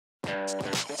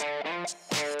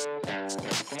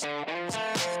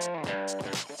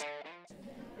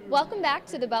Welcome back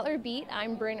to the Butler Beat.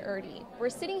 I'm Bryn Erdy. We're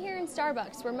sitting here in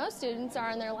Starbucks where most students are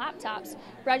on their laptops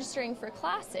registering for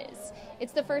classes.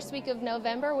 It's the first week of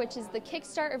November, which is the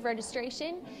kickstart of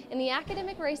registration and the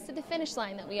academic race to the finish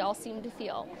line that we all seem to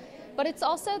feel. But it's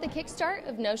also the kickstart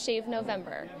of No Shave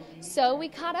November. So we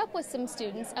caught up with some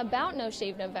students about No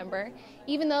Shave November,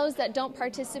 even those that don't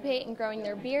participate in growing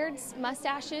their beards,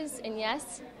 mustaches, and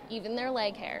yes, even their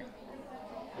leg hair.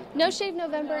 No Shave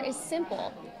November is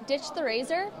simple. Ditch the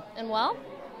razor and, well,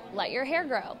 let your hair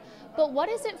grow. But what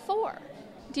is it for?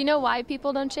 Do you know why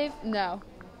people don't shave? No.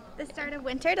 The start of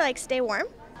winter to stay warm?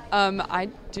 I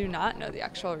do not know the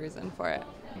actual reason for it.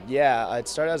 Yeah, it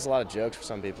started as a lot of jokes for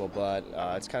some people, but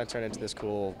it's kind of turned into this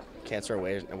cool cancer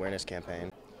awareness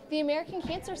campaign. The American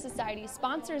Cancer Society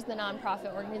sponsors the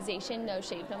nonprofit organization No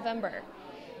Shave November.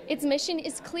 Its mission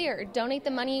is clear: donate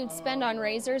the money you'd spend on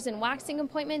razors and waxing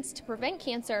appointments to prevent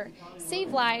cancer,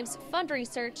 save lives, fund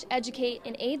research, educate,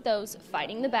 and aid those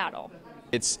fighting the battle.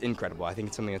 It's incredible. I think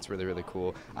it's something that's really, really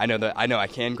cool. I know I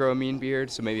can grow a mean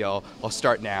beard, so maybe I'll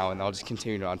start now and I'll just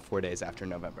continue on 4 days after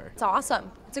November. It's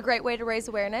awesome. It's a great way to raise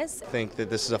awareness. I think that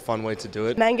this is a fun way to do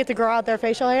it. Men get to grow out their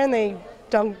facial hair and they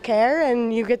don't care,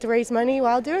 and you get to raise money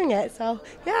while doing it. So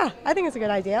yeah, I think it's a good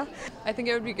idea. I think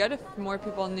it would be good if more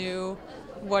people knew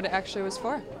what it actually was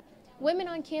for. Women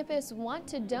on campus want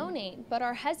to donate but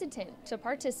are hesitant to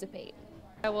participate.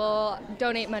 I will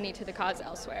donate money to the cause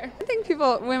elsewhere. I think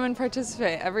women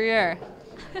participate every year.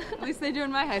 At least they do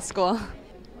in my high school.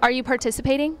 Are you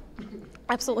participating?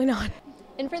 Absolutely not.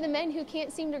 And for the men who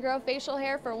can't seem to grow facial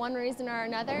hair for one reason or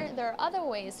another, there are other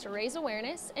ways to raise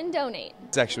awareness and donate.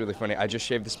 It's actually really funny. I just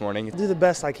shaved this morning. I do the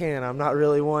best I can. I'm not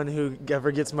really one who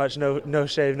ever gets much no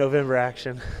shave November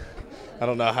action. I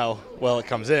don't know how well it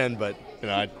comes in, but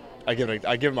I give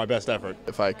it my best effort.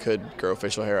 If I could grow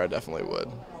facial hair, I definitely would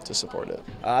to support it.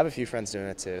 I have a few friends doing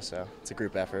it too, so it's a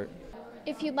group effort.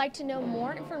 If you'd like to know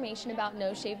more information about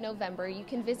No Shave November, you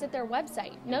can visit their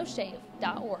website,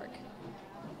 noshave.org.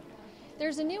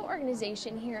 There's a new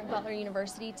organization here at Butler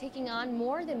University taking on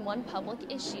more than one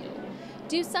public issue.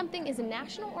 Do Something is a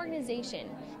national organization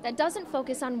that doesn't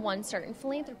focus on one certain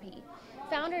philanthropy.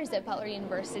 Founders at Butler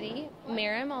University,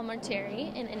 Miriam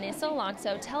Almarteri and Anissa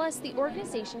Alonso, tell us the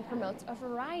organization promotes a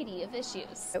variety of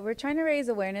issues. We're trying to raise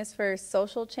awareness for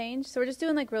social change, so we're just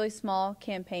doing really small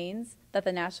campaigns that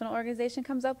the national organization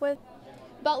comes up with.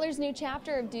 Butler's new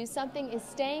chapter of Do Something is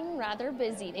staying rather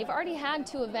busy. They've already had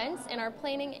 2 events and are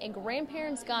planning a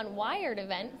Grandparents Gone Wired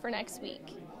event for next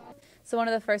week. So one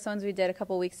of the first ones we did a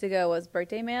couple weeks ago was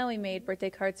birthday mail. We made birthday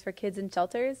cards for kids in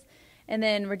shelters. And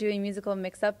then we're doing musical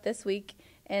mix-up this week,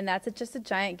 and that's just a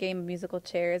giant game of musical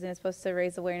chairs, and it's supposed to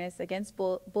raise awareness against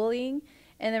bullying.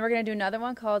 And then we're going to do another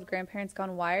one called Grandparents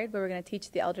Gone Wired, where we're going to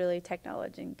teach the elderly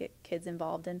technology and get kids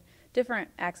involved in different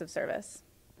acts of service.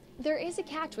 There is a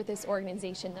catch with this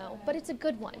organization, though, but it's a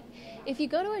good one. If you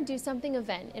go to a Do Something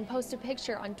event and post a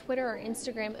picture on Twitter or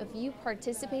Instagram of you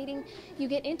participating, you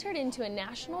get entered into a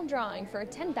national drawing for a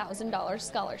 $10,000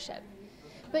 scholarship.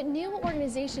 But new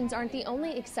organizations aren't the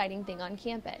only exciting thing on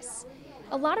campus.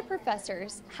 A lot of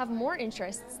professors have more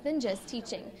interests than just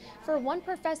teaching. For one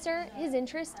professor, his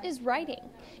interest is writing.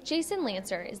 Jason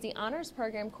Lancer is the Honors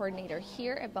Program Coordinator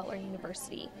here at Butler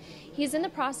University. He's in the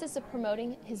process of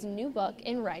promoting his new book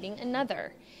and writing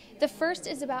another. The first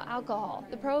is about alcohol,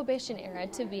 the Prohibition era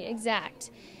to be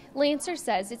exact. Lancer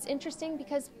says it's interesting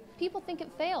because people think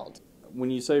it failed. When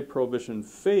you say Prohibition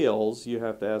fails, you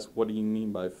have to ask, what do you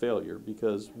mean by failure?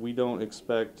 Because we don't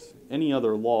expect any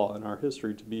other law in our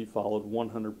history to be followed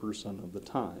 100% of the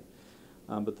time.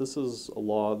 But this is a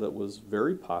law that was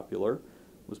very popular,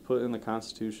 was put in the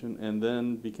Constitution, and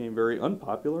then became very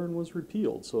unpopular and was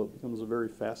repealed. So it becomes a very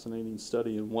fascinating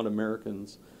study in what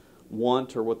Americans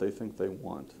want or what they think they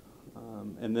want,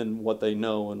 and then what they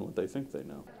know and what they think they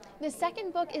know. The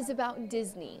second book is about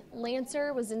Disney.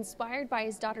 Lancer was inspired by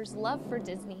his daughter's love for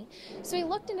Disney, so he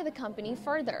looked into the company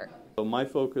further. So my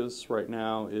focus right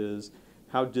now is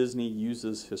how Disney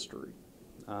uses history,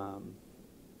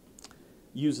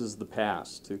 uses the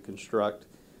past to construct,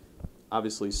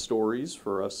 obviously, stories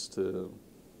for us to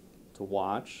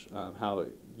watch, how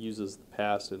it uses the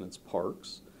past in its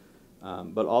parks,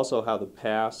 but also how the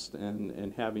past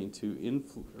and having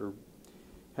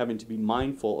to be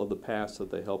mindful of the past that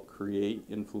they help create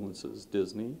influences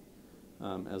Disney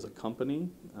as a company,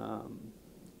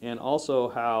 and also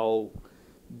how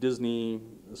Disney,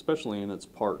 especially in its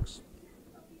parks,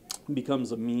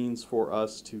 becomes a means for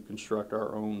us to construct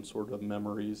our own sort of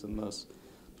memories and thus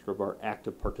sort of our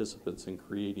active participants in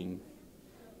creating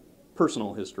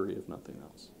personal history, if nothing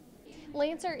else.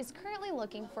 Lancer is currently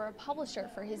looking for a publisher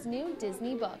for his new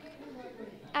Disney book.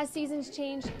 As seasons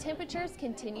change, temperatures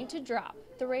continue to drop.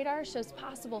 The radar shows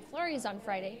possible flurries on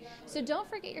Friday, so don't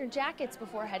forget your jackets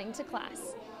before heading to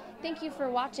class. Thank you for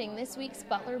watching this week's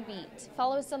Butler Beat.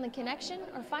 Follow us on The Connection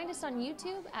or find us on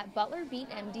YouTube at Butler Beat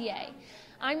MDA.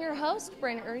 I'm your host,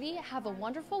 Bryn Erdy. Have a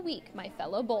wonderful week, my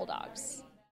fellow Bulldogs.